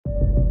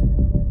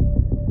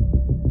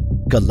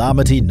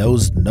calamity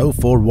knows no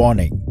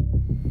forewarning.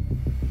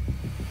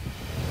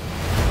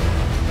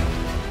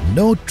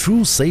 No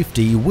true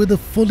safety with a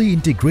fully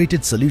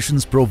integrated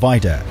solutions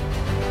provider.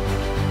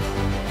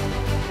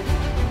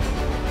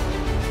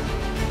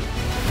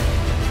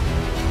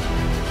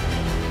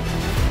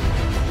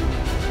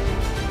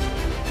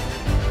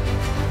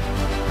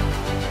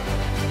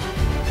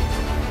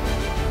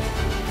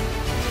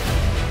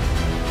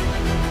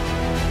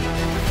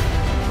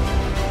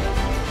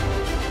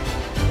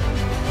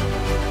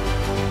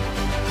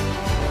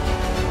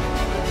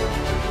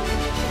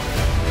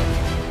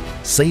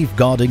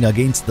 Safeguarding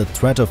against the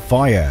threat of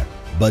fire,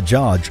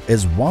 Bajaj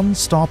is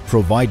one-stop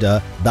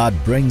provider that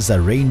brings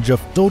a range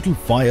of total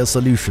fire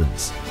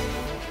solutions.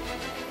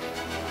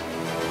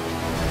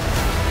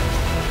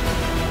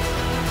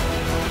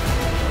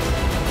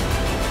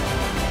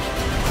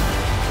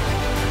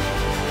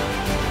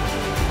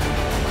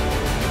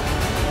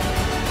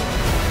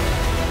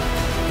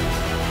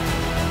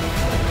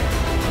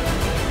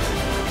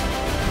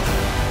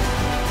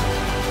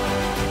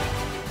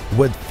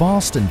 With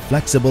fast and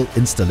flexible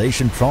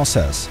installation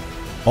process,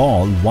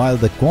 all while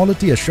the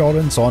quality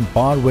assurance on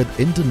par with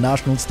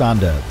international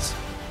standards.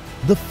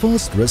 The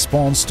first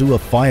response to a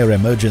fire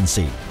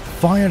emergency,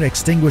 fire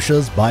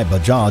extinguishers by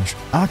Bajaj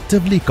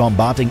actively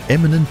combating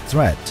imminent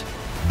threat.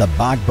 The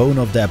backbone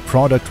of their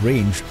product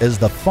range is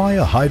the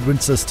fire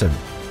hydrant system,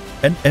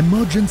 an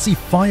emergency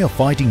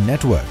firefighting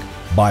network.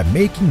 By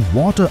making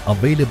water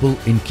available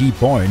in key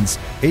points,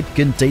 it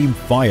can tame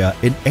fire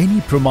in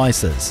any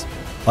premises.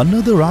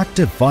 Another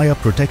active fire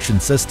protection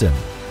system,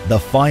 the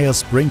fire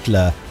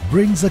sprinkler,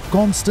 brings a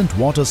constant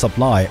water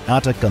supply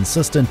at a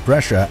consistent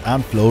pressure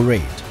and flow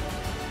rate,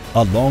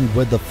 along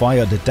with the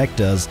fire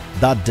detectors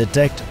that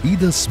detect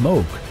either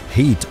smoke,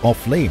 heat or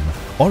flame,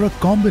 or a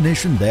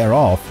combination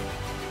thereof.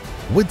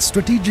 With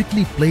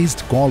strategically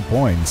placed call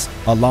points,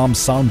 alarm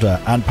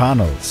sounder and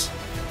panels,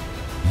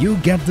 you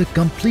get the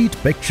complete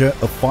picture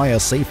of fire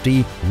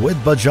safety with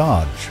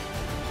Bajaj.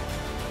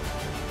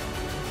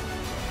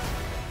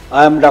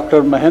 I am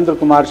Dr. Mahendra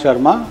Kumar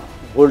Sharma,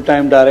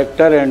 full-time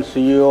Director and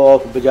CEO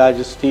of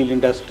Bajaj Steel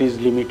Industries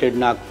Limited,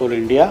 Nagpur,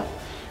 India.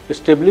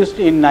 Established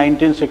in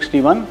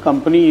 1961,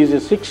 company is a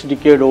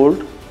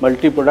 6-decade-old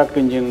multi-product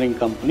engineering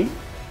company.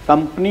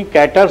 Company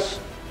caters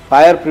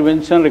fire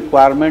prevention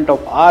requirement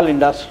of all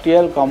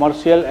industrial,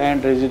 commercial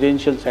and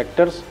residential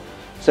sectors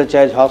such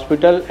as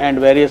hospital and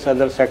various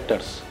other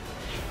sectors,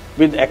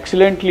 with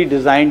excellently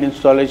designed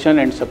installation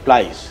and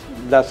supplies.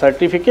 The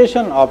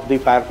certification of the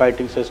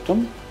firefighting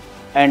system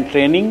and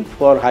training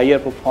for higher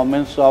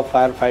performance of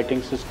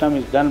firefighting system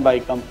is done by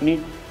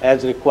company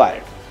as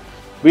required.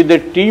 With a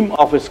team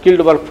of a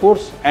skilled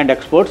workforce and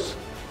experts,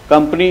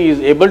 company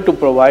is able to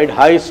provide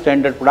high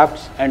standard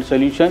products and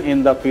solutions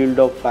in the field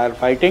of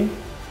firefighting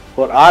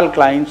for all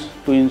clients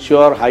to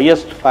ensure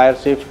highest fire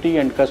safety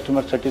and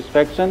customer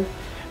satisfaction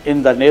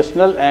in the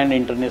national and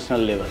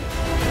international level.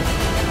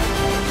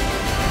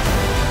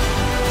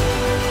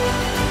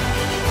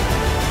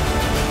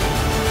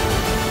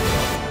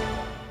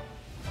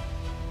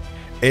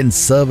 In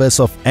service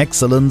of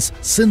excellence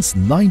since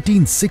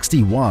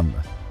 1961.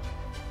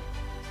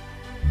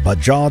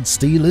 Bajaj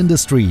Steel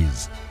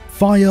Industries,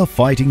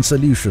 firefighting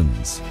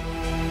solutions.